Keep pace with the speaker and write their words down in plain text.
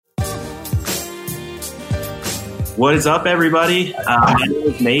What is up, everybody? My name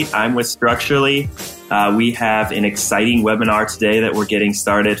is Nate. I'm with Structurally. We have an exciting webinar today that we're getting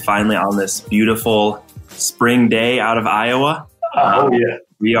started finally on this beautiful spring day out of Iowa.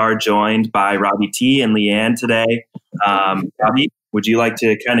 We are joined by Robbie T. and Leanne today. Robbie, would you like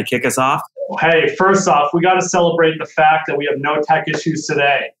to kind of kick us off? Hey, first off, we got to celebrate the fact that we have no tech issues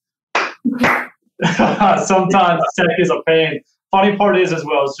today. Sometimes tech is a pain. Funny part is, as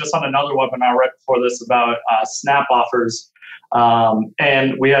well, I was just on another webinar right before this about snap offers,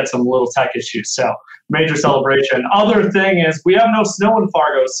 and we had some little tech issues. So major celebration. Other thing is we have no snow in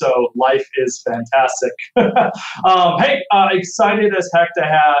Fargo, so life is fantastic. Hey, excited as heck to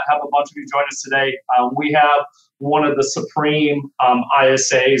have a bunch of you join us today. We have one of the supreme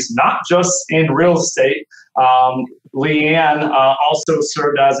ISAs, not just in real estate. Leanne also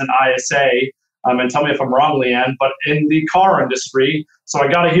served as an ISA. And tell me if I'm wrong, Leanne, but in the car industry. So I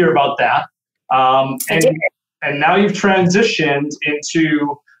got to hear about that. And now you've transitioned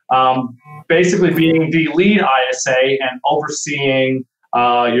into basically being the lead ISA and overseeing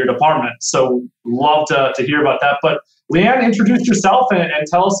your department. So love to hear about that. But Leanne, introduce yourself and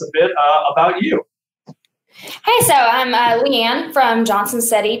tell us a bit about you. Hey, so I'm Leanne from Johnson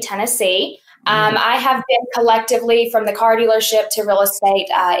City, Tennessee. I have been collectively from the car dealership to real estate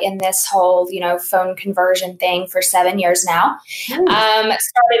in this whole, phone conversion thing for 7 years now. Started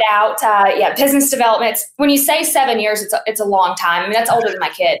out, business development. When you say 7 years, it's a long time. I mean, that's older than my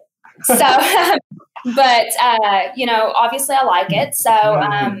kid. So, but, obviously I like it.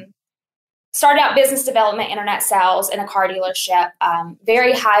 So, started out business development, internet sales in a car dealership,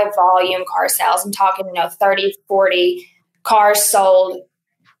 very high volume car sales. I'm talking, 30, 40 cars sold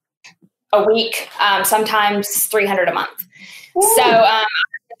a week, sometimes 300 a month. Ooh. So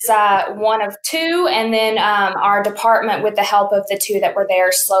it's one of two. And then our department, with the help of the two that were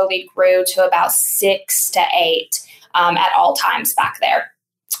there, slowly grew to about 6 to 8 at all times back there.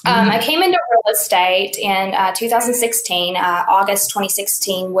 I came into real estate in 2016. August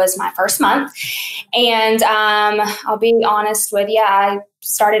 2016 was my first month. And I'll be honest with you, I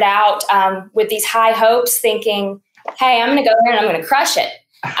started out with these high hopes thinking, hey, I'm going to go there and I'm going to crush it.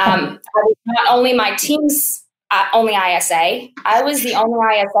 I was not only my team's only ISA, I was the only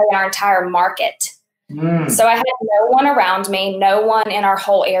ISA in our entire market. So I had no one around me. No one in our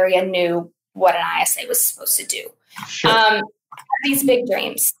whole area knew what an ISA was supposed to do. Sure. I had these big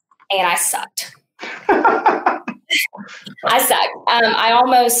dreams, and I sucked. I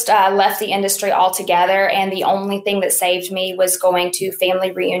almost left the industry altogether, and the only thing that saved me was going to family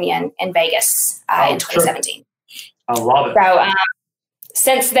reunion in Vegas in 2017. Sure. I love it. So,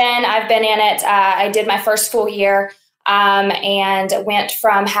 since then, I've been in it. I did my first full year and went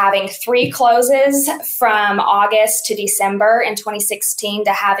from having 3 closes from August to December in 2016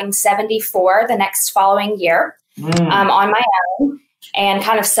 to having 74 the next following year on my own, and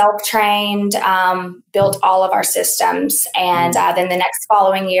kind of self-trained, built all of our systems. And then the next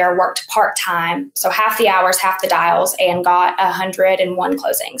following year worked part-time. So half the hours, half the dials, and got 101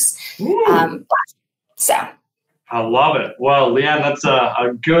 closings. So. I love it. Well, Leanne, that's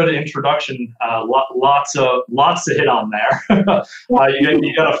a good introduction. Lots to hit on there.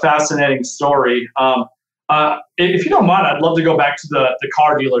 You got a fascinating story. If you don't mind, I'd love to go back to the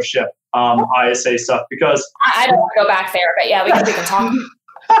car dealership ISA stuff, because I don't want to go back there, but yeah, we can talk.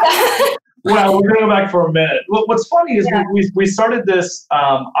 Well, we're going to go back for a minute. What's funny is we started this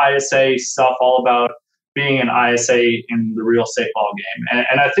ISA stuff all about being an ISA in the real estate ballgame,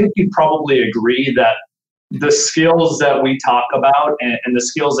 and I think you probably agree that the skills that we talk about and the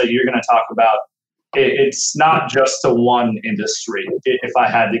skills that you're going to talk about, it's not just to one industry, if I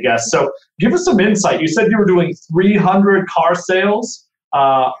had to guess. So give us some insight. You said you were doing 300 car sales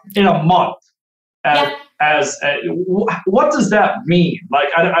in a month. What does that mean? Like,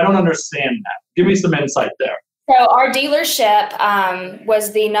 I don't understand that. Give me some insight there. So our dealership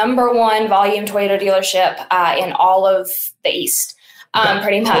was the number one volume Toyota dealership in all of the East,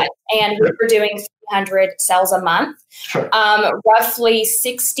 pretty much. And we were doing 300 sales a month. Sure. Roughly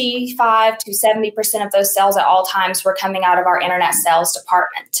 65 to 70% of those sales at all times were coming out of our internet sales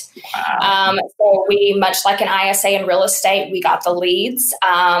department. Wow. So we, much like an ISA in real estate, we got the leads.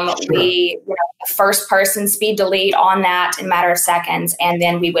 Sure. The first person speed to lead on that in a matter of seconds, and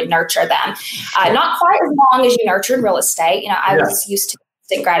then we would nurture them. Not quite as long as you nurture in real estate. I was used to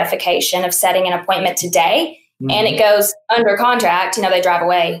instant gratification of setting an appointment today. And it goes under contract, they drive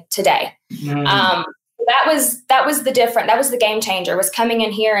away today. That was the game changer, was coming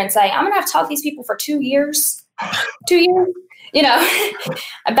in here and saying, I'm going to have to talk to these people for 2 years. 2 years?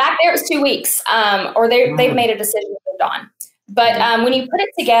 Back there it was 2 weeks, or they've made a decision to move on. But when you put it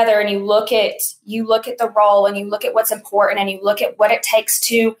together and you look at the role and you look at what's important and you look at what it takes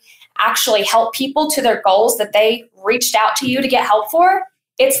to actually help people to their goals that they reached out to you to get help for,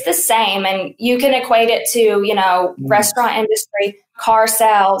 it's the same. And you can equate it to, restaurant industry, car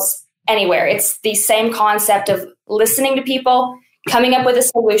sales, anywhere. It's the same concept of listening to people, coming up with a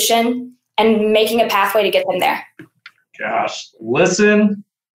solution, and making a pathway to get them there. Gosh, listen,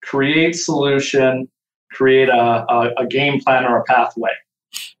 create solution, create a game plan or a pathway.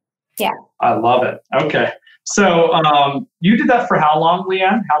 Yeah. I love it. Okay. So you did that for how long,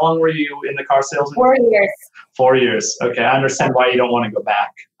 Leanne? How long were you in the car sales industry? 4 years. 4 years. Okay. I understand why you don't want to go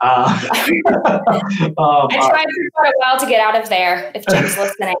back. I tried for quite a while to get out of there, if Jim's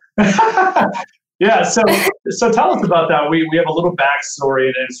listening. Yeah. So tell us about that. We have a little backstory,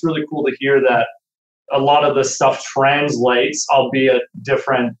 and it's really cool to hear that a lot of this stuff translates, albeit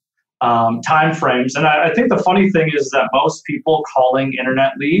different time frames. And I think the funny thing is that most people calling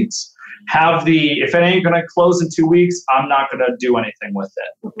internet leads have if it ain't going to close in 2 weeks, I'm not going to do anything with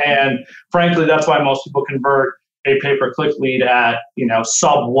it. Mm-hmm. And frankly, that's why most people convert a pay-per-click lead at,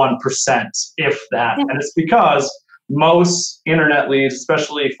 sub 1%, if that. Mm-hmm. And it's because most internet leads,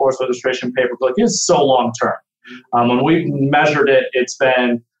 especially forced registration pay-per-click, is so long-term. When we've measured it, it's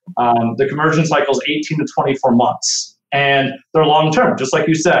been the conversion cycle is 18 to 24 months. And they're long-term, just like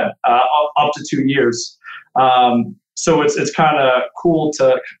you said, up to 2 years. So it's kind of cool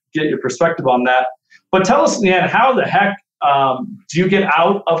to get your perspective on that. But tell us, Leanne, how the heck do you get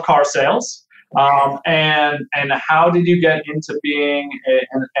out of car sales? And how did you get into being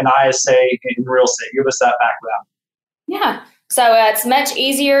an ISA in real estate? Give us that background. Yeah. So it's much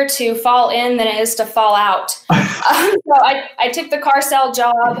easier to fall in than it is to fall out. So I took the car sale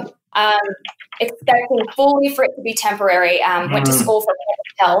job, expecting fully for it to be temporary. Went to school for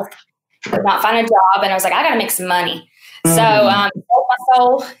public health, could not find a job, and I was like, I got to make some money. So sold my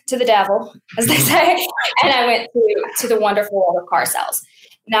soul to the devil, as they say, and I went to the wonderful world of car sales.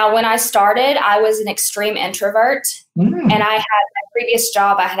 Now, when I started, I was an extreme introvert, and I had my previous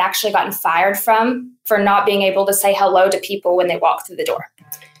job I had actually gotten fired from for not being able to say hello to people when they walked through the door.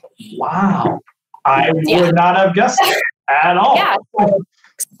 Wow. I would not have guessed it at all. Yeah. So,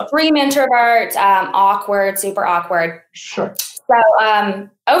 extreme introvert, awkward, super awkward. Sure. So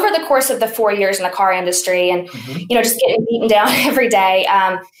over the course of the 4 years in the car industry and, just getting beaten down every day,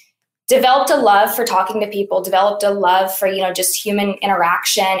 developed a love for talking to people, developed a love for, just human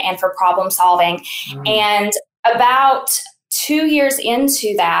interaction and for problem solving. And about 2 years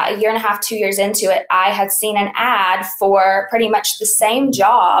into that, a year and a half, 2 years into it, I had seen an ad for pretty much the same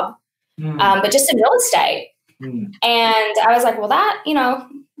job, but just in real estate. And I was like, well,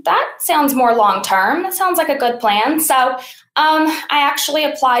 that sounds more long-term. That sounds like a good plan. So I actually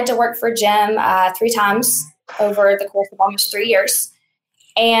applied to work for Jim 3 times over the course of almost 3 years.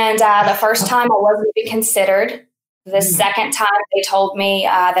 And the first time I wasn't even considered. The second time they told me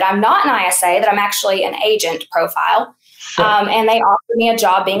that I'm not an ISA, that I'm actually an agent profile. Sure. And they offered me a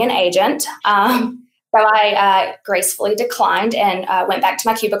job being an agent. So I gracefully declined and went back to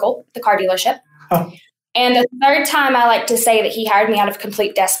my cubicle at the car dealership. Oh. And the third time, I like to say that he hired me out of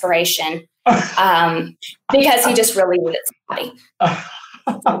complete desperation because he just really needed somebody.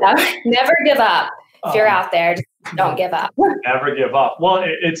 Never give up. If you're out there, just don't give up. Never give up. Well,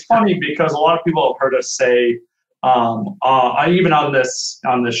 it's funny because a lot of people have heard us say, even on this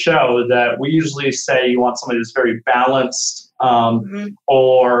show, that we usually say you want somebody that's very balanced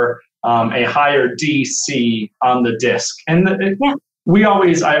or a higher DC on the disc. And we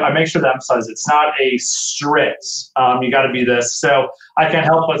always, I make sure to emphasize it's not a strict, you got to be this. So I can't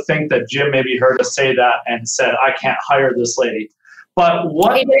help but think that Jim maybe heard us say that and said, I can't hire this lady. But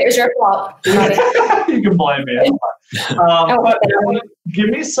what? It was your fault. You can blame me. But give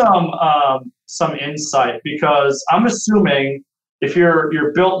me some insight, because I'm assuming if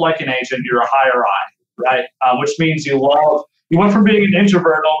you're built like an agent, you're a higher I, right? Which means you went from being an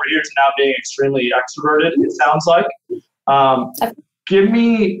introvert over here to now being extremely extroverted, it sounds like. Give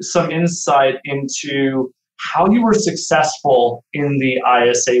me some insight into how you were successful in the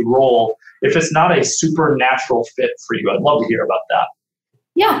ISA role, if it's not a supernatural fit for you. I'd love to hear about that.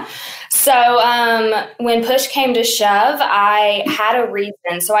 Yeah. So when push came to shove, I had a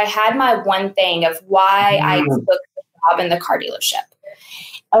reason. So I had my one thing of why I took the job in the car dealership.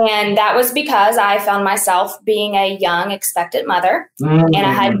 And that was because I found myself being a young, expectant mother, and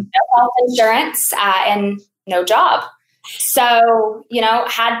I had no health insurance and no job. So,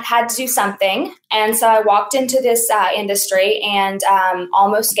 had to do something. And so I walked into this industry and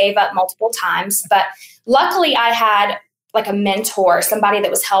almost gave up multiple times. But luckily I had like a mentor, somebody that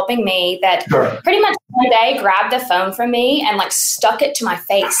was helping me that Sure. pretty much one day grabbed the phone from me and like stuck it to my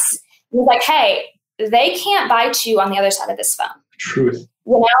face. He was like, hey, they can't bite you on the other side of this phone. Truth.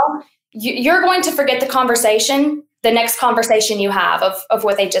 You know, you're going to forget the next conversation you have of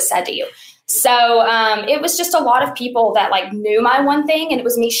what they just said to you. So it was just a lot of people that like knew my one thing, and it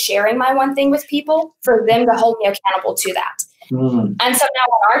was me sharing my one thing with people for them to hold me accountable to that. And so now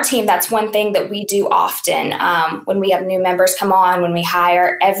on our team, that's one thing that we do often. When we have new members come on, when we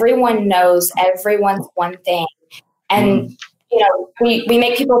hire, everyone knows everyone's one thing. And, you know, we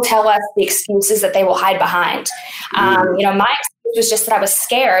make people tell us the excuses that they will hide behind. You know, my excuse was just that I was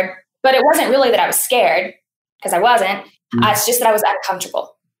scared, but it wasn't really that I was scared, because I wasn't. It's just that I was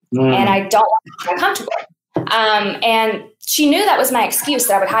uncomfortable. And I don't want to be uncomfortable. And she knew that was my excuse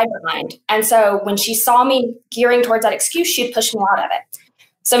that I would hide behind. And so when she saw me gearing towards that excuse, she'd push me out of it.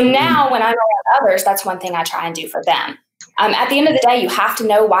 So now when I'm around others, that's one thing I try and do for them. At the end of the day, you have to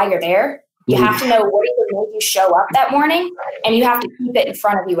know why you're there. You have to know what even made you show up that morning, and you have to keep it in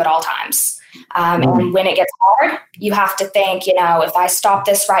front of you at all times. And when it gets hard, you have to think, you know, if I stop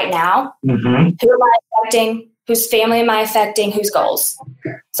this right now, who am I affecting? Whose family am I affecting? Whose goals?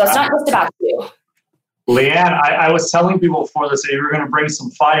 So it's not just about you. Leanne, I was telling people before this that you were going to bring some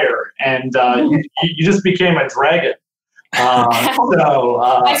fire, and you just became a dragon.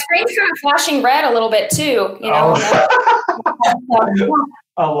 My screen's kind of flashing red a little bit too. You know.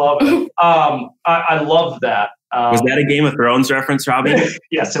 I love it. I love that. Was that a Game of Thrones reference, Robbie?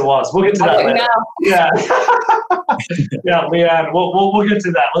 Yes, it was. We'll get to that later. Yeah, yeah, Leanne. We'll get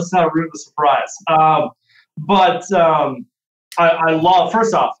to that. Let's not ruin the surprise. But I love.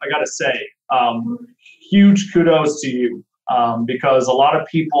 First off, I got to say, huge kudos to you, because a lot of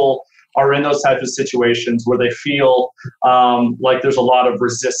people are in those types of situations where they feel like there's a lot of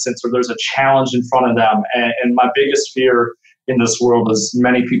resistance or there's a challenge in front of them. And my biggest fear in this world is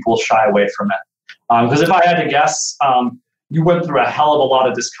many people shy away from it. Because if I had to guess, you went through a hell of a lot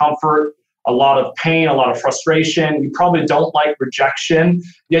of discomfort, a lot of pain, a lot of frustration. You probably don't like rejection,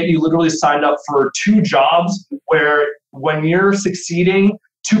 yet you literally signed up for 2 jobs where when you're succeeding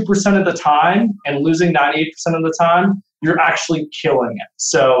 2% of the time and losing 98% of the time, you're actually killing it.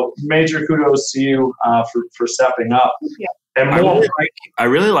 So major kudos to you for stepping up. Yeah. And I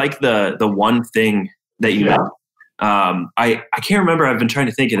really like the one thing that you know. I can't remember. I've been trying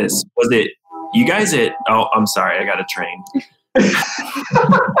to think of this. Was it you guys at? Oh, I'm sorry. I got a train.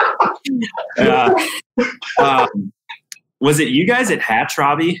 Was it you guys at Hatch,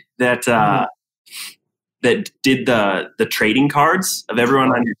 Robbie, that did the trading cards of everyone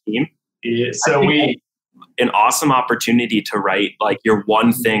on your team? Yeah, so an awesome opportunity to write like your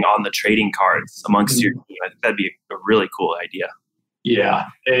one thing on the trading cards amongst your team. I think that'd be a really cool idea. Yeah,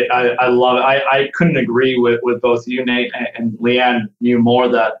 I love it. I couldn't agree with both you, Nate, and Leanne. You more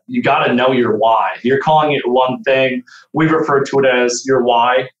that you got to know your why. You're calling it one thing. We refer to it as your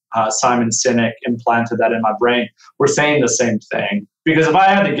why. Simon Sinek implanted that in my brain. We're saying the same thing. Because if I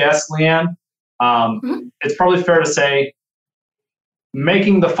had to guess, Leanne, it's probably fair to say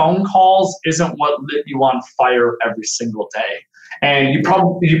making the phone calls isn't what lit you on fire every single day. And you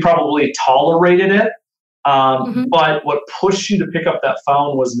probably tolerated it. But what pushed you to pick up that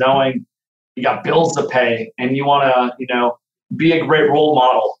phone was knowing you got bills to pay and you want to, be a great role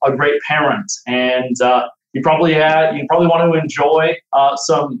model, a great parent. And you probably want to enjoy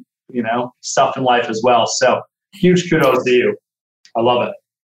some, stuff in life as well. So huge kudos to you. I love it.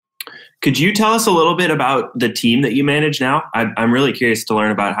 Could you tell us a little bit about the team that you manage now? I'm really curious to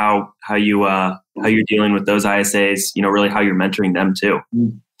learn about how you're dealing with those ISAs, really how you're mentoring them too.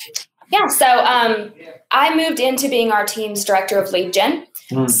 Yeah, so I moved into being our team's director of lead gen.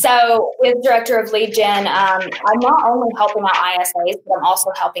 So with director of lead gen, I'm not only helping out ISAs, but I'm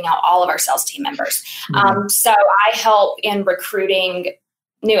also helping out all of our sales team members. So I help in recruiting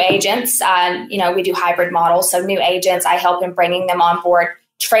new agents. We do hybrid models. So new agents, I help in bringing them on board,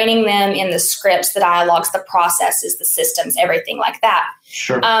 training them in the scripts, the dialogues, the processes, the systems, everything like that.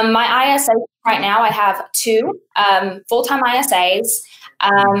 Sure. My ISA right now, I have 2 full-time ISAs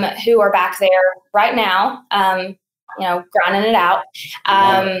who are back there right now, grinding it out.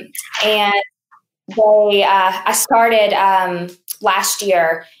 And I started last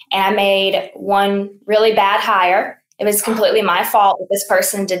year, and I made one really bad hire. It was completely my fault that this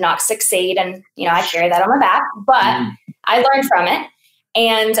person did not succeed, and I carry that on my back. But I learned from it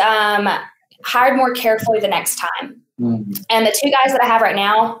and hired more carefully the next time. And the 2 guys that I have right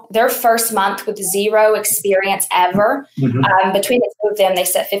now, their first month with 0 experience ever, between the 2 of them, they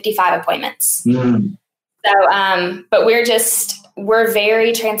set 55 appointments. So, but we're just we're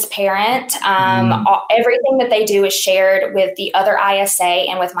very transparent. Everything that they do is shared with the other ISA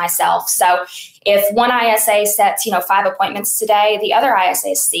and with myself. So if one ISA sets, 5 appointments today, the other ISA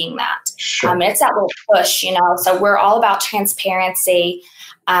is seeing that. Sure. It's that little push, so we're all about transparency.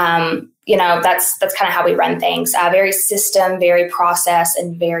 That's kind of how we run things. Very system, very process,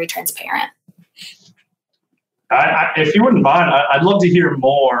 and very transparent. If you wouldn't mind, I'd love to hear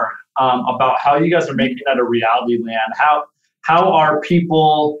more about how you guys are making that a reality, Leanne. How are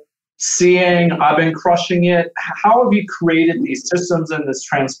people seeing I've been crushing it? How have you created these systems and this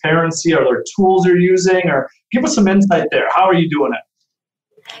transparency? Are there tools you're using? Or give us some insight there. How are you doing it?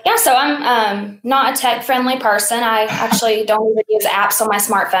 Yeah, so I'm not a tech-friendly person. I actually don't even use apps on my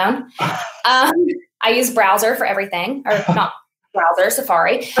smartphone. I use browser for everything, or not browser,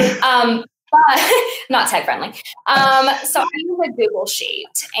 Safari. But not tech-friendly. So I use a Google Sheet,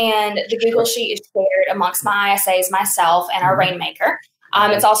 and the Google Sheet is shared amongst my ISAs, myself, and our Rainmaker.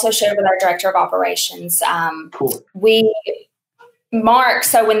 It's also shared with our Director of Operations. Cool. We mark,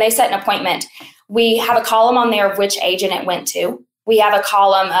 so when they set an appointment, we have a column on there of which agent it went to. We have a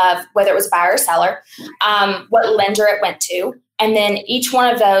column of whether it was buyer or seller, what lender it went to. And then each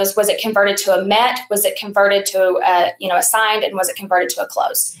one of those, was it converted to a MET? Was it converted to a signed? And was it converted to a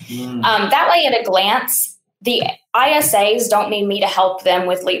close? That way, at a glance, the ISAs don't need me to help them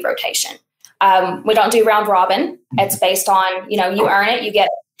with lead rotation. We don't do round robin. It's based on, you earn it, you get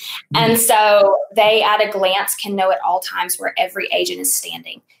it. And so they, at a glance, can know at all times where every agent is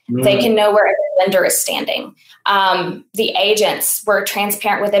standing. They can know where every lender is standing. The agents, we're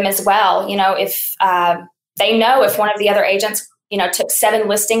transparent with them as well. If they know if one of the other agents, took 7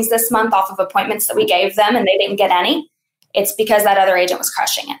 listings this month off of appointments that we gave them and they didn't get any, it's because that other agent was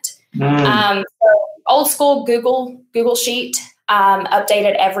crushing it. So old school Google Sheet,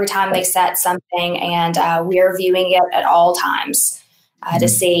 updated every time they set something, and we are viewing it at all times to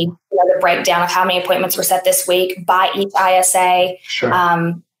see the breakdown of how many appointments were set this week by each ISA,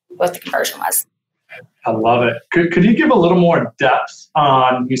 what the conversion was. I love it. Could you give a little more depth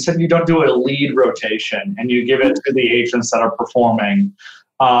on, you said you don't do a lead rotation and you give it to the agents that are performing.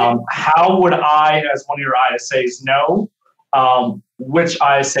 How would I, as one of your ISAs, know which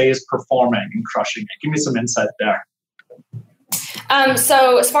ISA is performing and crushing it? Give me some insight there.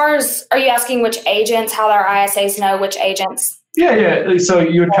 So as far as, are you asking which agents, how our ISAs know which agents? Yeah. So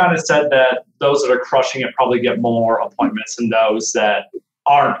you had kind of said that those that are crushing it probably get more appointments than those that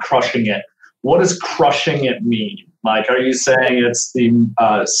aren't crushing it. What does crushing it mean? Like, are you saying it's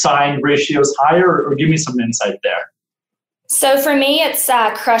the signed ratio is higher, or give me some insight there? So for me, it's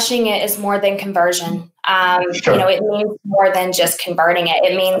crushing it is more than conversion. It means more than just converting it.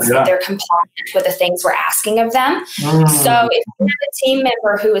 It means that they're compliant with the things we're asking of them. So if you have a team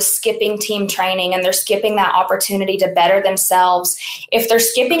member who is skipping team training and they're skipping that opportunity to better themselves, if they're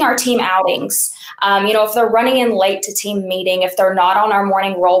skipping our team outings, if they're running in late to team meeting, if they're not on our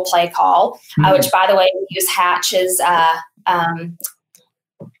morning role play call, which, by the way, we use Hatch's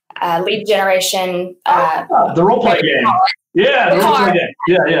lead generation. The role play game. Yeah, the role play game.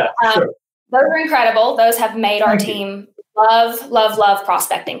 Yeah. Sure. Those are incredible. Those have made our team love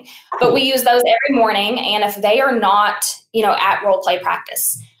prospecting. But we use those every morning, and if they are not, at role play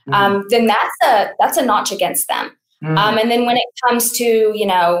practice, then that's a notch against them. And then when it comes to,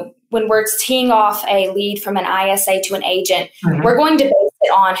 when we're teeing off a lead from an ISA to an agent, we're going to base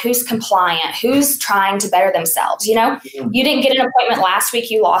it on who's compliant, who's trying to better themselves. You didn't get an appointment last week,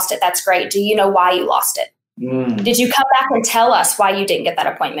 you lost it. That's great. Do you know why you lost it? Did you come back and tell us why you didn't get that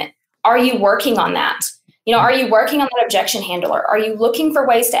appointment? Are you working on that? Are you working on that objection handler? Are you looking for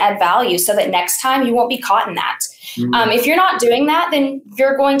ways to add value so that next time you won't be caught in that? If you're not doing that, then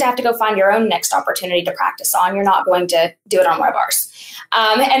you're going to have to go find your own next opportunity to practice on. You're not going to do it on one of ours.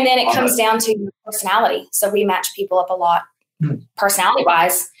 And then it comes down to personality. So we match people up a lot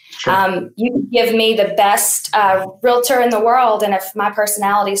personality-wise. You can give me the best realtor in the world, and if my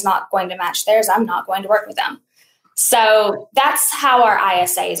personality is not going to match theirs, I'm not going to work with them. So that's how our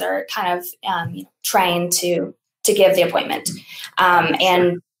ISAs are kind of trained to give the appointment.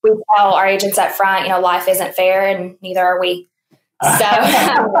 And we tell our agents up front, life isn't fair, and neither are we. So,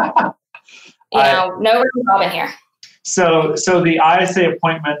 no round robin here. So the ISA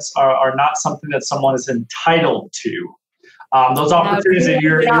appointments are not something that someone is entitled to. Those opportunities that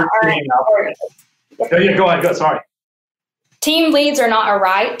you're creating up. Yeah, go ahead. Sorry. Team leads are not a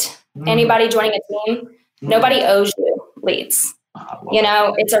right. Anybody joining a team, nobody owes you leads.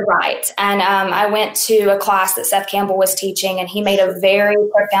 It's a right. And I went to a class that Seth Campbell was teaching, and he made a very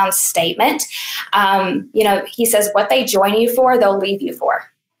profound statement. He says, what they join you for, they'll leave you for.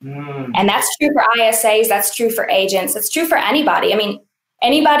 And that's true for ISAs. That's true for agents. That's true for anybody. I mean,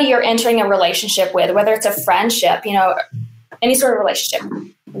 anybody you're entering a relationship with, whether it's a friendship, any sort of relationship,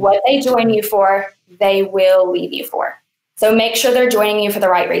 what they join you for, they will leave you for. So make sure they're joining you for the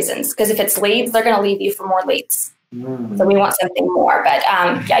right reasons. Because if it's leads, they're going to leave you for more leads. So we want something more. But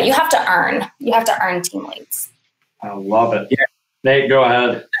you have to earn. You have to earn team leads. I love it. Yeah. Nate, go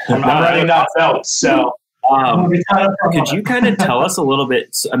ahead. I'm writing that out. So could you kind of tell us a little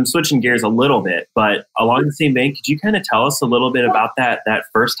bit? I'm switching gears a little bit, but along the same vein, could you kind of tell us a little bit about that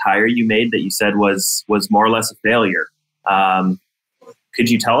first hire you made that you said was more or less a failure? Could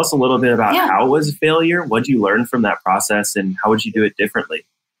you tell us a little bit about how it was a failure? What did you learn from that process, and how would you do it differently?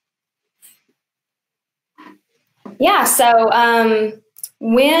 Yeah. So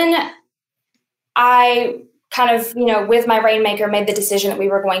when I kind of, with my Rainmaker made the decision that we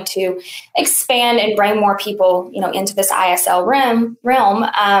were going to expand and bring more people, into this ISL realm,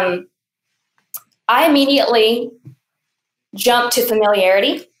 I immediately jumped to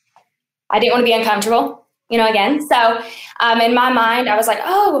familiarity. I didn't want to be uncomfortable, again. So in my mind, I was like,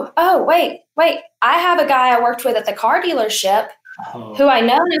 oh, wait, I have a guy I worked with at the car dealership who I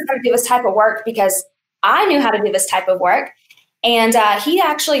know knows how to do this type of work because I knew how to do this type of work. And he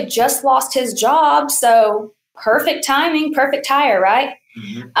actually just lost his job. So perfect timing, perfect hire, right?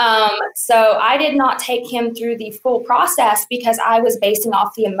 So I did not take him through the full process because I was basing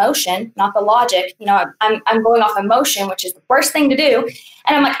off the emotion, not the logic. I'm going off emotion, which is the worst thing to do.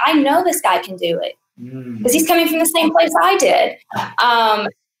 And I'm like, I know this guy can do it because he's coming from the same place I did.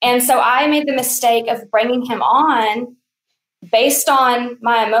 And so I made the mistake of bringing him on based on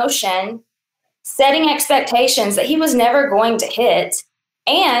my emotion, setting expectations that he was never going to hit.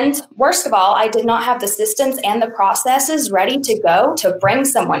 And worst of all, I did not have the systems and the processes ready to go to bring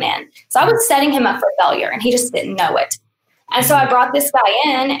someone in. So I was setting him up for failure and he just didn't know it. And so I brought this guy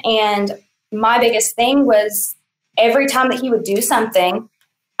in, and my biggest thing was every time that he would do something,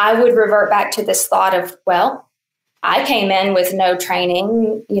 I would revert back to this thought of, well, I came in with no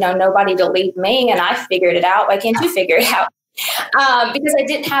training, nobody to lead me, and I figured it out. Why can't you figure it out? Because I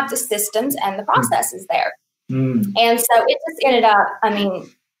didn't have the systems and the processes there. And so it just ended up,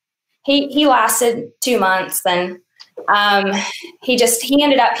 he lasted 2 months, and he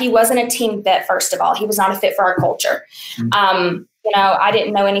ended up, he wasn't a team fit. First of all, he was not a fit for our culture. I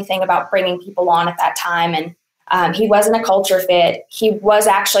didn't know anything about bringing people on at that time. And he wasn't a culture fit. He was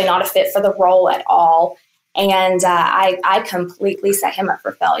actually not a fit for the role at all. And I completely set him up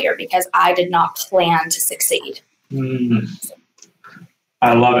for failure because I did not plan to succeed.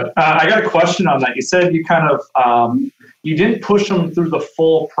 I love it. I got a question on that. You said you kind of, you didn't push them through the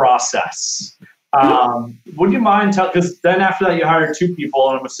full process. Would you mind because then after that you hired 2 people,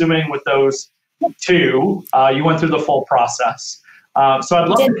 and I'm assuming with those 2, you went through the full process. So I'd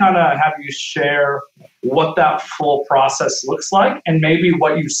love to kind of have you share what that full process looks like, and maybe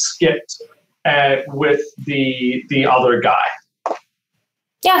what you skipped with the other guy.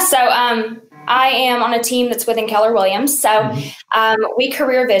 Yeah, so I am on a team that's within Keller Williams. So we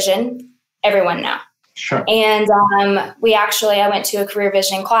career vision everyone now. Sure. And I went to a career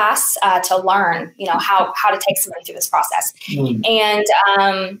vision class to learn, how to take somebody through this process.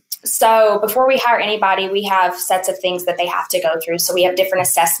 And so before we hire anybody, we have sets of things that they have to go through. So we have different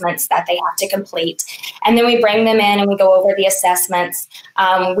assessments that they have to complete. And then we bring them in and we go over the assessments.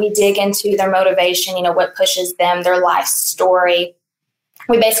 We dig into their motivation, what pushes them, their life story.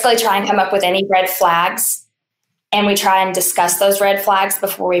 We basically try and come up with any red flags, and we try and discuss those red flags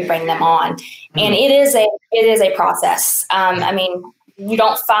before we bring them on. And it is a process. You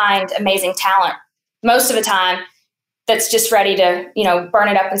don't find amazing talent most of the time that's just ready to, burn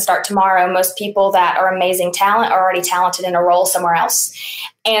it up and start tomorrow. Most people that are amazing talent are already talented in a role somewhere else.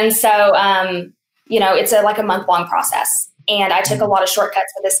 And so, it's like a month-long process. And I took a lot of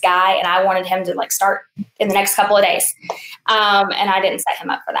shortcuts with this guy, and I wanted him to start in the next couple of days. And I didn't set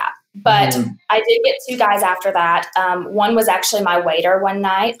him up for that. But I did get 2 guys after that. One was actually my waiter one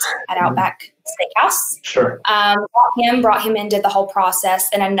night at Outback Steakhouse. Sure. Brought him in, did the whole process.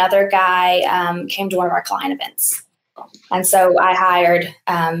 And another guy came to one of our client events. And so I hired,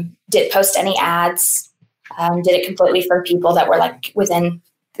 didn't post any ads, did it completely for people that were within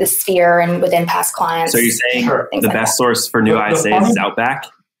the sphere and within past clients. So you're saying the best source for new ISAs is Outback?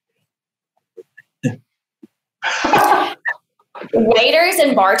 Waiters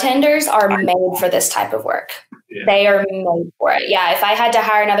and bartenders are made for this type of work. Yeah. They are made for it. Yeah. If I had to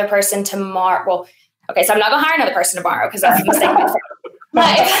hire another person tomorrow, so I'm not going to hire another person tomorrow because that's a mistake.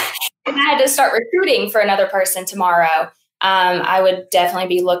 But if I had to start recruiting for another person tomorrow, I would definitely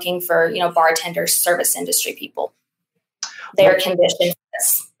be looking for, bartenders, service industry people. They are conditioned for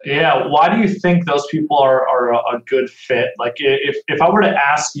this. Yeah. Why do you think those people are a good fit? Like if I were to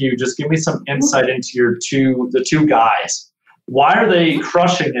ask you, just give me some insight into the two guys. Why are they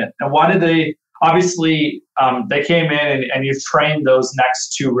crushing it? And why did they, obviously, they came in and you've trained those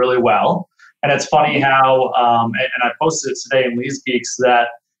next two really well. And it's funny how, and I posted it today in Lee's Geeks that,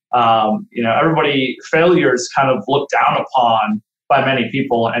 failures kind of looked down upon by many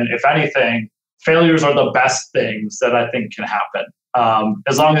people. And if anything, failures are the best things that I think can happen.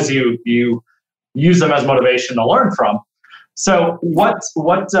 As long as you use them as motivation to learn from. So what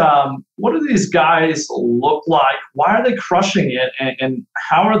do these guys look like? Why are they crushing it? And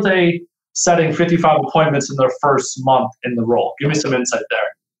how are they setting 55 appointments in their first month in the role? Give me some insight there.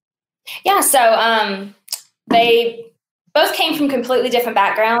 Yeah. So they both came from completely different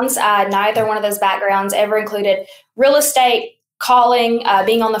backgrounds. Neither one of those backgrounds ever included real estate, calling,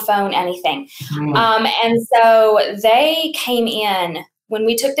 being on the phone, anything. And so they came in. When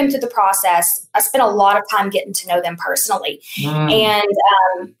we took them through the process, I spent a lot of time getting to know them personally. And,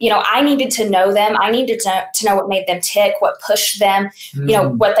 I needed to know them. I needed to know what made them tick, what pushed them,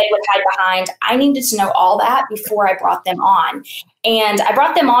 what they would hide behind. I needed to know all that before I brought them on. And I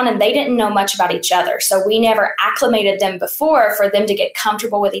brought them on and they didn't know much about each other. So we never acclimated them before for them to get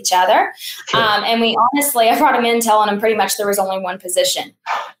comfortable with each other. Sure. And I brought them in telling them pretty much there was only one position.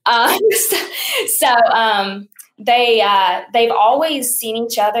 They've always seen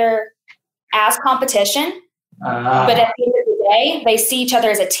each other as competition, but at the end of the day, they see each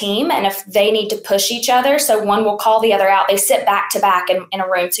other as a team. And if they need to push each other, so one will call the other out, they sit back to back in a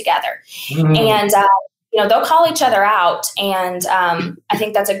room together. And, they'll call each other out. And I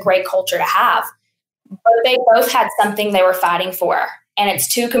think that's a great culture to have. But they both had something they were fighting for. And it's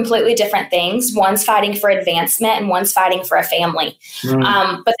two completely different things. One's fighting for advancement and one's fighting for a family.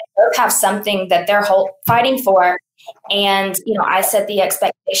 But they both have something that they're fighting for. And, I set the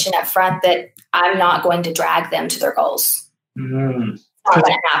expectation up front that I'm not going to drag them to their goals. It's not going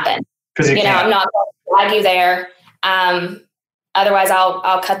to happen. I'm not going to drag you there. Otherwise,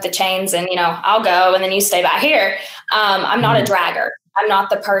 I'll cut the chains and, I'll go and then you stay back here. I'm not a dragger. I'm not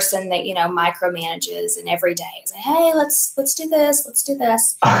the person that, micromanages and every day say, hey, let's do this. Let's do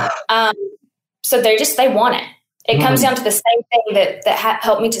this. So they want it. It comes down to the same thing that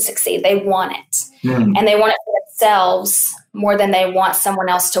helped me to succeed. They want it. And they want it for themselves more than they want someone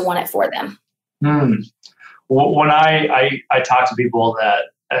else to want it for them. When I talk to people that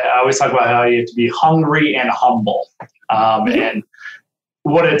I always talk about how you have to be hungry and humble. And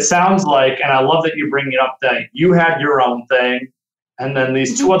what it sounds like, and I love that you bring it up, that you had your own thing. And then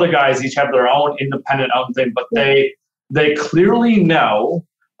these two other guys each have their own independent own thing, but they clearly know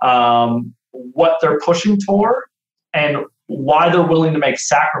what they're pushing toward and why they're willing to make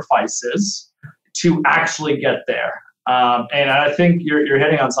sacrifices to actually get there. And I think you're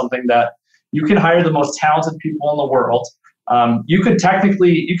hitting on something that you can hire the most talented people in the world. You could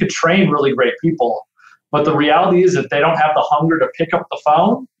train really great people, but the reality is if they don't have the hunger to pick up the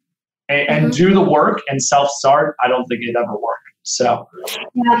phone and do the work and self-start, I don't think it'd ever work. So,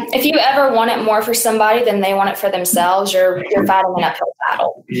 yeah, if you ever want it more for somebody than they want it for themselves, you're fighting an uphill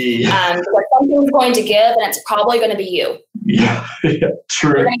battle. Yeah. Something's going to give, and it's probably going to be you. Yeah,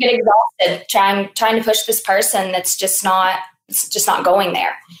 true. You're going to get exhausted trying to push this person that's just not going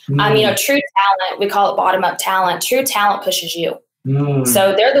there. True talent, we call it bottom up talent. True talent pushes you.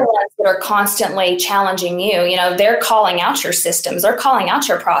 So they're the ones that are constantly challenging you. They're calling out your systems, they're calling out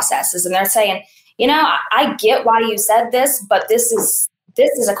your processes, and they're saying, I get why you said this, but this is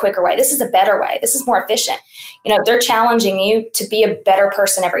a quicker way. This is a better way. This is more efficient. They're challenging you to be a better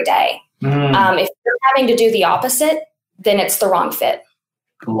person every day. If you're having to do the opposite, then it's the wrong fit.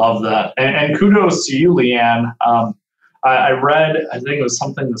 Love that. And kudos to you, Leanne. I read, I think it was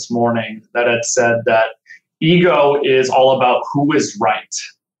something this morning that had said that ego is all about who is right.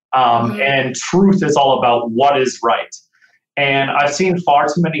 And truth is all about what is right. And I've seen far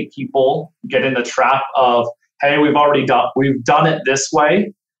too many people get in the trap of, hey, we've done it this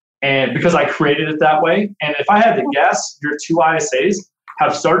way, and because I created it that way. And if I had to guess, your two ISAs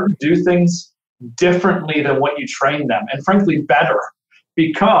have started to do things differently than what you trained them, and frankly, better,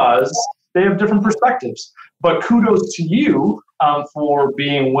 because they have different perspectives. But kudos to you for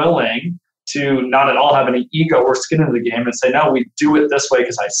being willing to not at all have any ego or skin in the game and say, no, we do it this way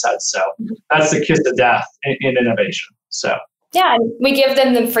because I said so. That's the kiss of death in innovation. So. Yeah, we give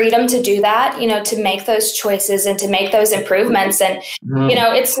them the freedom to do that, to make those choices and to make those improvements. And,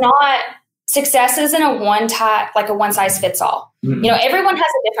 it's not, success isn't a one size fits all. Everyone has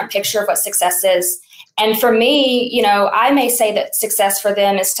a different picture of what success is. And for me, I may say that success for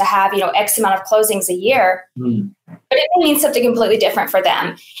them is to have, X amount of closings a year. but it may mean something completely different for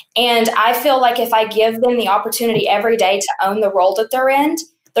them. And I feel like if I give them the opportunity every day to own the role that they're in,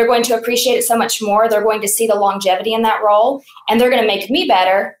 they're going to appreciate it so much more. They're going to see the longevity in that role, and they're going to make me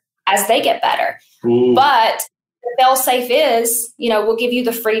better as they get better. Ooh. But the fail-safe is, we'll give you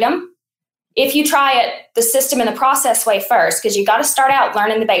the freedom. If you try it the system and the process way first, because you got to start out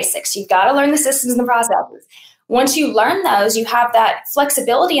learning the basics. You've got to learn the systems and the processes. Once you learn those, you have that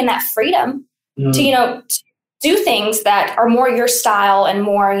flexibility and that freedom to do things that are more your style and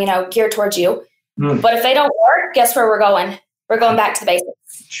more, geared towards you. But if they don't work, guess where we're going? We're going back to the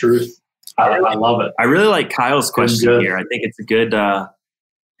basics. Truth. I love it. I really like Kyle's question here. I think it's a good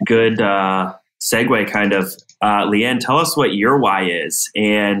segue kind of. Leanne, tell us what your why is,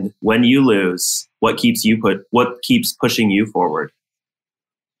 and when you lose, what keeps pushing you forward?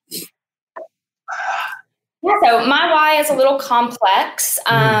 Yeah, so my why is a little complex.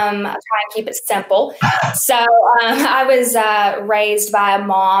 I'll try and keep it simple. So I was raised by a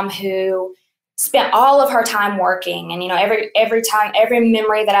mom who spent all of her time working, and every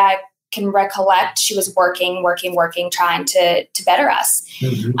memory that I can recollect, she was working, trying to better us.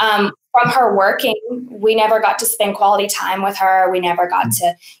 From her working, we never got to spend quality time with her. We never got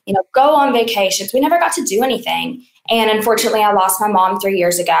to, go on vacations. We never got to do anything. And unfortunately, I lost my mom 3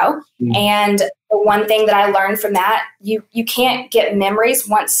 years ago. And the one thing that I learned from that, you can't get memories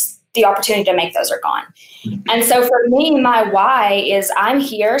once the opportunity to make those are gone. And so for me, my why is I'm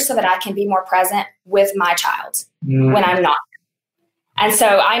here so that I can be more present with my child when I'm not. And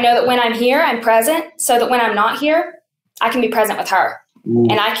so I know that when I'm here, I'm present, so that when I'm not here, I can be present with her.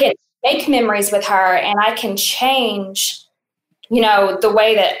 And I can make memories with her, and I can change, the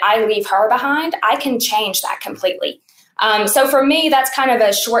way that I leave her behind. I can change that completely. So for me, that's kind of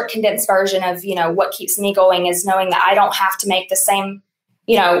a short, condensed version of, what keeps me going is knowing that I don't have to make the same,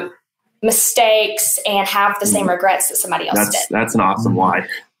 mistakes and have the same regrets that somebody else did. That's an awesome why.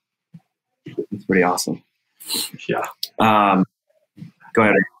 It's pretty awesome. Yeah. Go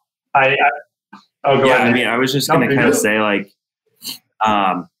ahead. Go ahead. I mean, I was just going to kind of say, like,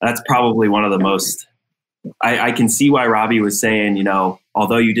 that's probably one of the most, I can see why Robbie was saying,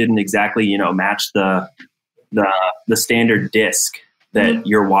 although you didn't exactly, match the standard disc, that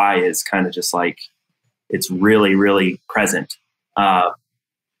your why is kind of just like, it's really, really present.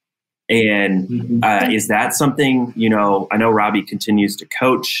 Is that something, I know Robbie continues to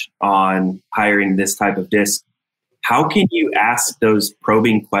coach on hiring this type of disc. How can you ask those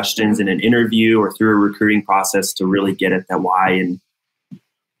probing questions in an interview or through a recruiting process to really get at that why? And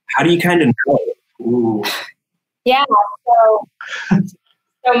how do you kind of know? Ooh. Yeah.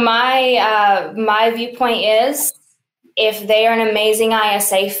 So my viewpoint is, if they are an amazing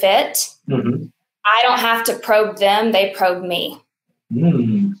ISA fit, I don't have to probe them; they probe me.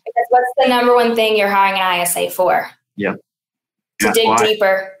 Because what's the number one thing you're hiring an ISA for? Yeah. To dig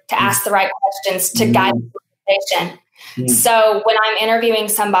deeper, to ask the right questions, to guide the conversation. So when I'm interviewing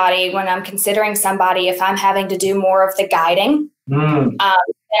somebody, when I'm considering somebody, if I'm having to do more of the guiding, then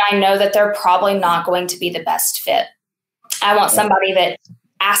I know that they're probably not going to be the best fit. I want somebody that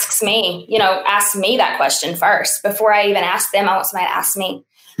asks me that question first. Before I even ask them, I want somebody to ask me.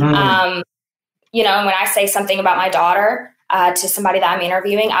 And when I say something about my daughter to somebody that I'm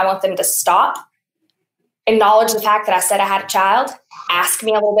interviewing, I want them to stop, acknowledge the fact that I said I had a child, ask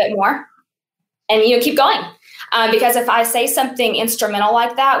me a little bit more, and keep going. Because if I say something instrumental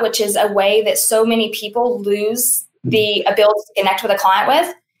like that, which is a way that so many people lose the ability to connect with a client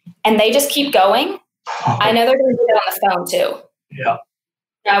with, and they just keep going, I know they're going to do that on the phone too. Yeah.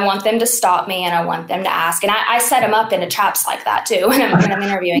 I want them to stop me, and I want them to ask. And I set them up into traps like that too when I'm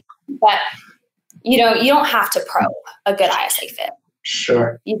interviewing. But, you don't have to probe a good ISA fit.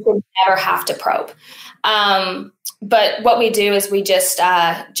 Sure. You can never have to probe. But what we do is we just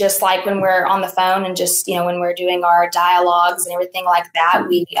like when we're on the phone and just, when we're doing our dialogues and everything like that,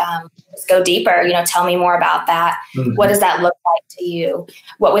 we just go deeper, tell me more about that. What does that look like to you?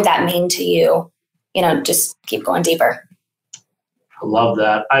 What would that mean to you? Just keep going deeper. I love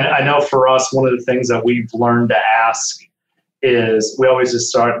that. I know for us, one of the things that we've learned to ask is we always just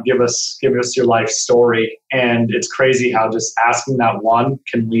start, give us your life story. And it's crazy how just asking that one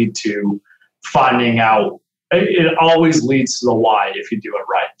can lead to finding out. It always leads to the why if you do it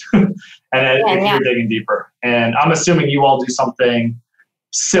right. And if you're digging deeper. And I'm assuming you all do something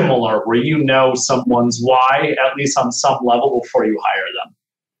similar where someone's why, at least on some level, before you hire them.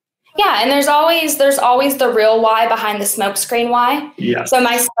 Yeah, and there's always the real why behind the smokescreen why. Yes. So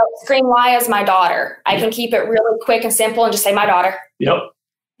my smokescreen why is my daughter. I can keep it really quick and simple and just say my daughter. Yep.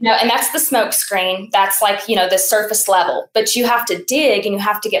 And that's the smoke screen. That's like, the surface level. But you have to dig and you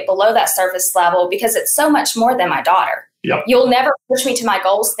have to get below that surface level because it's so much more than my daughter. Yep. You'll never push me to my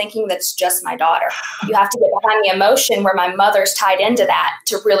goals thinking that it's just my daughter. You have to get behind the emotion where my mother's tied into that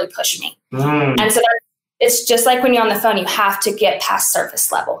to really push me. And so it's just like when you're on the phone, you have to get past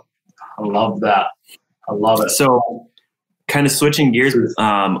surface level. I love that. I love it. So kind of switching gears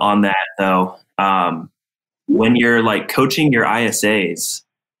on that though, when you're like coaching your ISAs,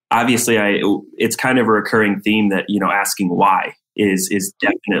 obviously it's kind of a recurring theme that, asking why is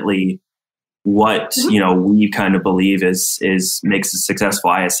definitely what, we kind of believe is makes a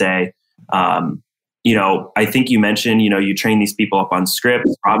successful ISA. I think you mentioned, you train these people up on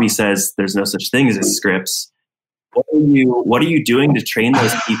scripts. Robbie says there's no such thing as scripts. What are you doing to train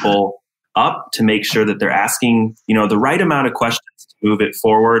those people up to make sure that they're asking, the right amount of questions to move it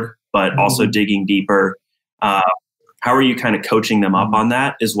forward, but also digging deeper? How are you kind of coaching them up on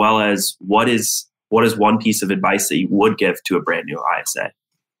that, as well as what is one piece of advice that you would give to a brand new ISA?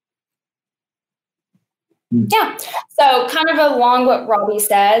 Yeah. So kind of along what Robbie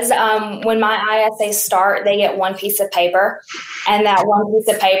says, when my ISAs start, they get one piece of paper, and that one piece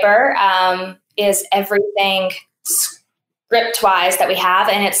of paper is everything script-wise that we have.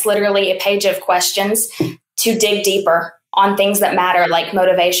 And it's literally a page of questions to dig deeper on things that matter, like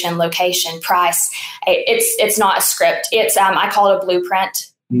motivation, location, price. It's not a script. It's, I call it a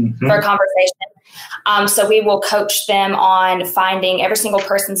blueprint for a conversation. So we will coach them on finding every single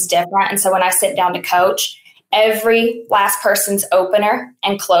person's different. And so when I sit down to coach, every last person's opener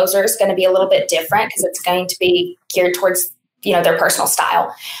and closer is going to be a little bit different because it's going to be geared towards, their personal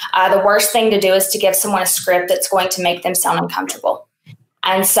style. The worst thing to do is to give someone a script that's going to make them sound uncomfortable.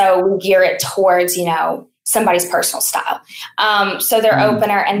 And so we gear it towards, somebody's personal style. So their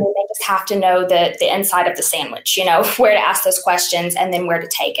opener, and then they just have to know the inside of the sandwich, where to ask those questions and then where to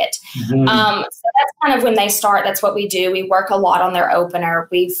take it. So that's kind of when they start. That's what we do. We work a lot on their opener.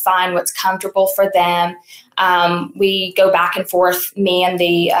 We find what's comfortable for them. We go back and forth, me and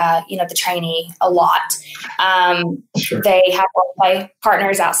the trainee a lot. Sure. They have role-play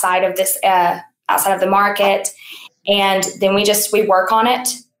partners outside of this, outside of the market. And then we work on it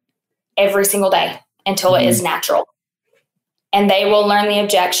every single day until it is natural. And they will learn the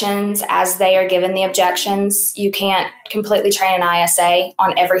objections as they are given the objections. You can't completely train an ISA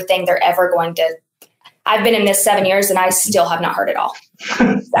on everything they're ever going to. I've been in this 7 years and I still have not heard it all.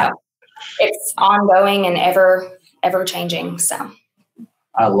 So it's ongoing and ever changing. So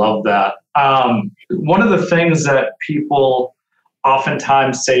I love that. One of the things that people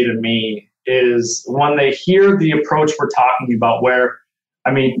oftentimes say to me is when they hear the approach we're talking about, where,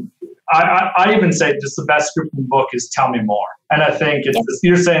 I even say just the best scripting book is Tell Me More. And I think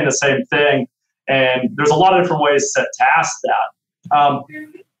you're saying the same thing. And there's a lot of different ways to ask that.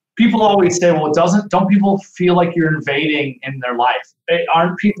 People always say, well, don't people feel like you're invading in their life?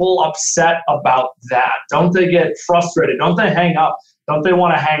 Aren't people upset about that? Don't they get frustrated? Don't they hang up? Don't they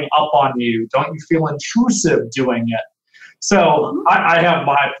want to hang up on you? Don't you feel intrusive doing it? So I have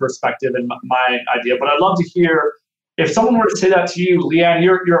my perspective and my idea, but I'd love to hear, if someone were to say that to you, Leanne,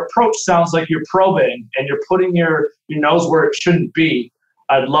 your approach sounds like you're probing and you're putting your nose where it shouldn't be.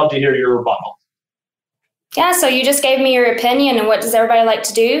 I'd love to hear your rebuttal. Yeah, so you just gave me your opinion, and what does everybody like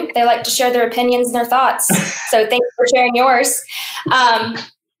to do? They like to share their opinions and their thoughts. So thanks for sharing yours. That's.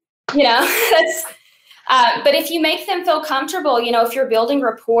 But if you make them feel comfortable, if you're building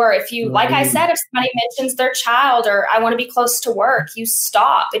rapport, if you, like I said, if somebody mentions their child or I want to be close to work, you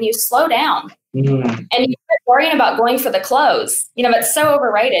stop and you slow down. And you quit worrying about going for the close. It's so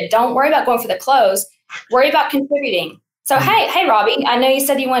overrated. Don't worry about going for the close. Worry about contributing. So, hey, Robbie, I know you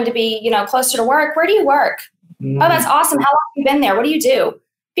said you wanted to be, closer to work. Where do you work? Oh, that's awesome. How long have you been there? What do you do?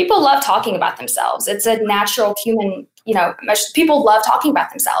 People love talking about themselves. It's a natural human, people love talking about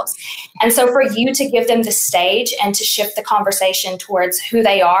themselves. And so for you to give them the stage and to shift the conversation towards who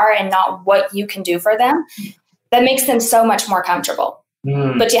they are and not what you can do for them, that makes them so much more comfortable.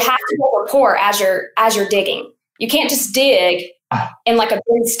 But you have to build rapport as you're digging. You can't just dig in like a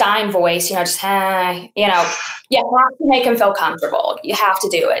Ben Stein voice, you have to make them feel comfortable. You have to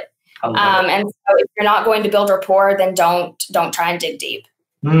do it. And so if you're not going to build rapport, then don't try and dig deep.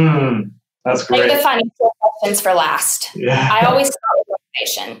 That's great. Make the financial questions for last. Yeah. I always start with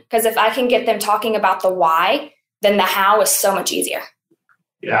motivation, because if I can get them talking about the why, then the how is so much easier.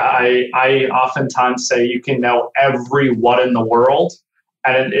 Yeah, I oftentimes say you can know every what in the world,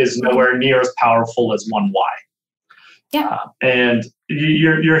 and it is nowhere near as powerful as one why. Yeah. And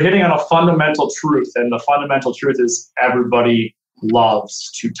you're hitting on a fundamental truth, and the fundamental truth is everybody loves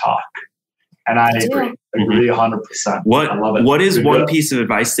to talk. And I agree 100%. What, I love it. What is one piece of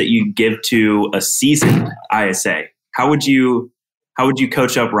advice that you give to a seasoned ISA? How would you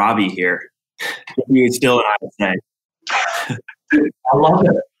coach up Robbie here if he was still an ISA? I love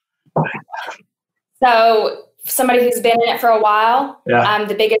it. So somebody who's been in it for a while, yeah.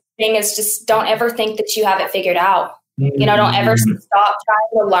 The biggest thing is just don't ever think that you have it figured out. Don't ever stop trying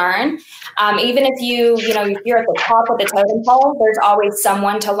to learn. Even if if you're at the top of the totem pole, there's always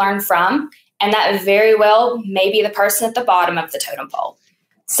someone to learn from. And that very well may be the person at the bottom of the totem pole.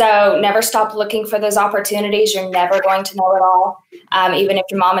 So never stop looking for those opportunities. You're never going to know it all, even if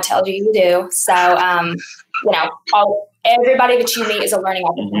your mama tells you you do. So, everybody that you meet is a learning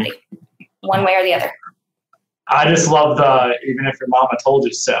opportunity, one way or the other. I just love even if your mama told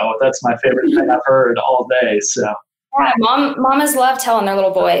you so. That's my favorite thing I've heard all day. So. Yeah, mamas love telling their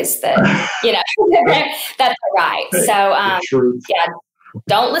little boys that, that they're right. So,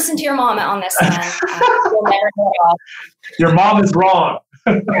 don't listen to your mama on this one. You'll never know it all. Your mom is wrong.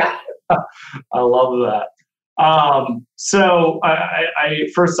 Yeah. I love that. So I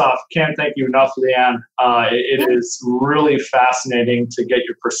first off, can't thank you enough, Leanne. It is really fascinating to get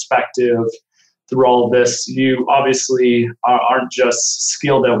your perspective through all of this. You obviously aren't just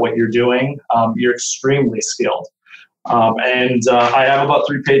skilled at what you're doing. You're extremely skilled. And I have about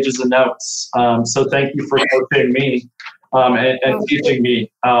 3 pages of notes. So thank you for coaching me and teaching me.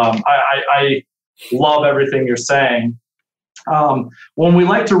 I love everything you're saying. When we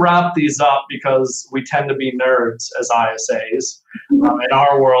like to wrap these up, because we tend to be nerds as ISAs in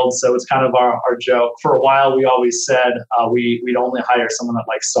our world, so it's kind of our joke. For a while, we always said we'd only hire someone that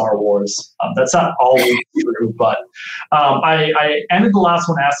likes Star Wars. That's not always true, but I ended the last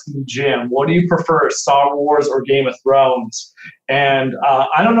one asking Jim, what do you prefer, Star Wars or Game of Thrones? And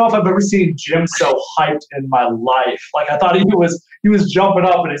I don't know if I've ever seen Jim so hyped in my life. Like, I thought he was jumping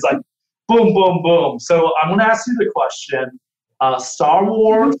up, and he's like, boom, boom, boom. So I'm going to ask you the question. Star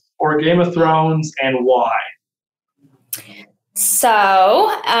Wars or Game of Thrones, and why?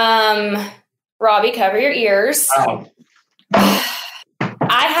 So, Robbie, cover your ears. Oh. I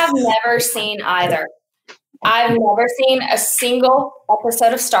have never seen either. I've never seen a single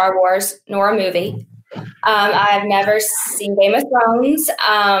episode of Star Wars, nor a movie. I've never seen Game of Thrones.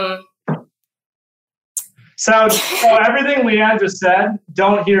 So everything Leanne just said,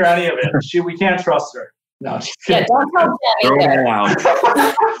 don't hear any of it. We can't trust her. No, she's kidding. Yeah, don't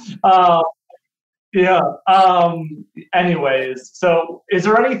tell me anyways, so is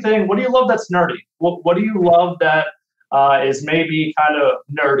there anything, what do you love that's nerdy? What do you love that is maybe kind of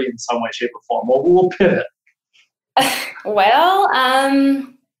nerdy in some way, shape, or form? Well, we'll pivot. Well, I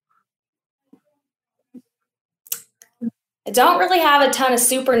don't really have a ton of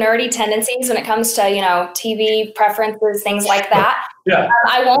super nerdy tendencies when it comes to, TV preferences, things like that. Yeah.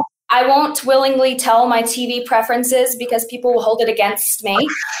 I won't willingly tell my TV preferences because people will hold it against me.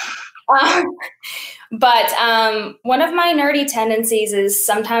 But one of my nerdy tendencies is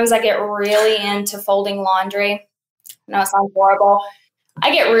sometimes I get really into folding laundry. I know it sounds horrible.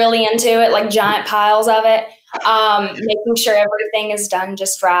 I get really into it, like giant piles of it, making sure everything is done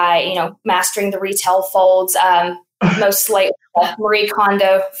just right, mastering the retail folds, mostly Marie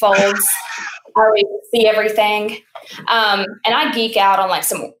Kondo folds. Where you can see everything, and I geek out on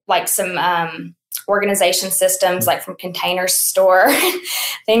some organization systems, like from Container Store,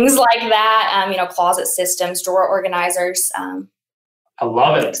 things like that. Closet systems, drawer organizers. I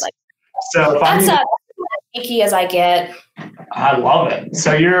love it. So that's as geeky as I get. I love it.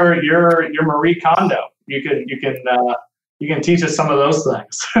 So you're Marie Kondo. You can teach us some of those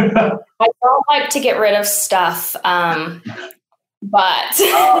things. I don't like to get rid of stuff. But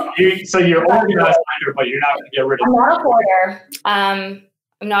so you're organized, but you're not going to get rid of. I'm not a hoarder. I'm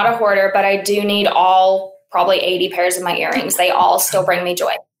not a hoarder, but I do need probably 80 pairs of my earrings. They all still bring me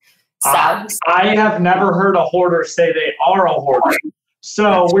joy. So I have never heard a hoarder say they are a hoarder.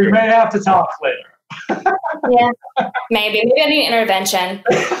 So we may have to talk later. Yeah, maybe I need intervention.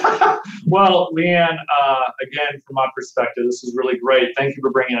 Well, Leanne, again, from my perspective, this is really great. Thank you for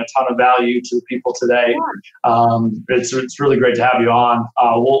bringing a ton of value to the people today. It's really great to have you on.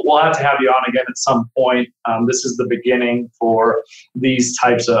 We'll have to have you on again at some point. This is the beginning for these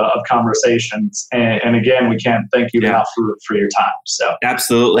types of conversations. And again, we can't thank you enough for your time. So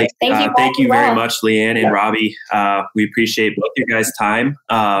absolutely. Thank you very much, Leanne and Robbie. We appreciate both your guys' time.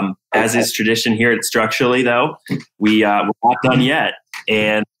 As is tradition here at Structurally, though, we're not done yet,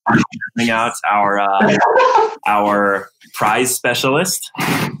 and we're bring out our prize specialist.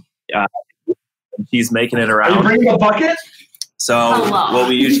 She's making it around. Are you bringing a bucket? So what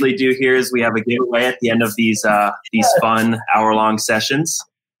we usually do here is we have a giveaway at the end of these fun hour-long sessions.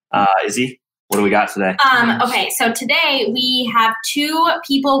 Izzy? What do we got today? Okay, so today we have 2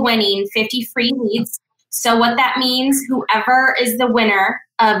 people winning 50 free leads. So what that means, whoever is the winner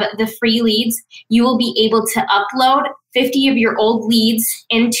of the free leads, you will be able to upload 50 of your old leads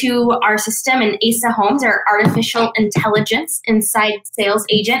into our system, and Asa Homes, our artificial intelligence inside sales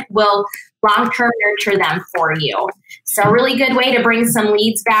agent, will long-term nurture them for you. So a really good way to bring some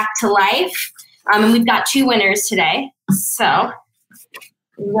leads back to life. And we've got 2 winners today. So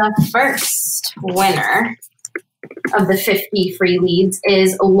the first winner of the 50 free leads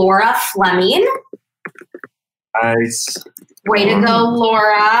is Laura Fleming. Nice. Way to go,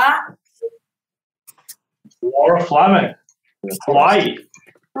 Laura. Laura Fleming, Hawaii.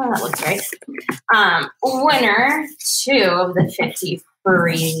 Oh, that looks right. Winner 2 of the 50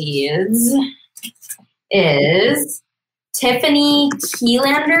 free leads is Tiffany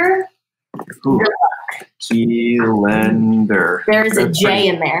Keelander. Keelander. There's a J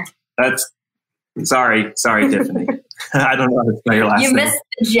in there. That's sorry, Tiffany. I don't know how to spell your last name. You missed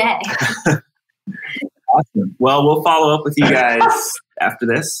the J. Awesome. Well, we'll follow up with you guys after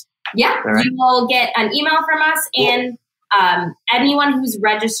this. Yeah, right. You will get an email from us, and anyone who's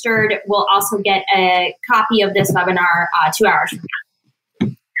registered will also get a copy of this webinar 2 hours from now.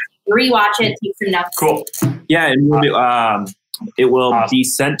 Rewatch it, take some notes. Cool. Yeah, and it will be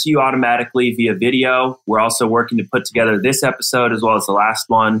sent to you automatically via video. We're also working to put together this episode as well as the last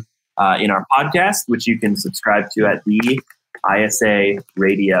one in our podcast, which you can subscribe to at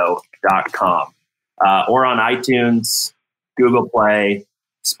theisaradio.com or on iTunes, Google Play,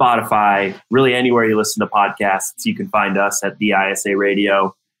 Spotify, really anywhere you listen to podcasts, you can find us at the ISA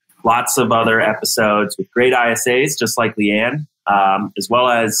Radio. Lots of other episodes with great ISAs, just like Leanne, as well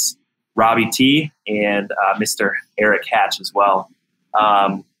as Robbie T and Mr. Eric Hatch as well.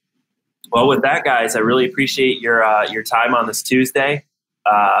 Well, with that, guys, I really appreciate your time on this Tuesday.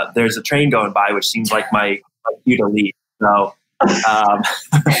 There's a train going by, which seems like my cue to leave. So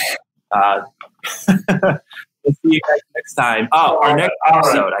we'll see you guys next time. Oh, our next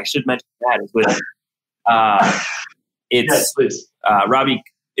episode, I should mention that, is with yes, please. Robbie,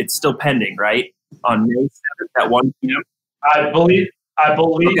 it's still pending, right? On May 7th at 1 p.m.? I believe.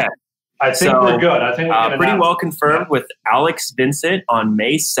 Okay. I think we're good. I think we're pretty well confirmed with Alex Vincent on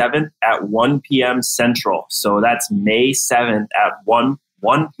May 7th at 1 p.m. Central. So that's May 7th at 1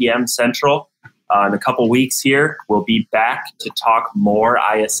 p.m. Central. In a couple weeks here, we'll be back to talk more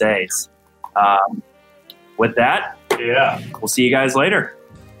ISAs. With that, we'll see you guys later.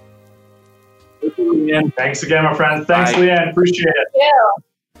 Thank you, Leanne. Thanks again, my friend. Thanks, Bye. Leanne. Appreciate it. Yeah.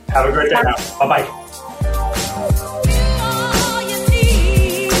 Have a great day now. Bye-bye.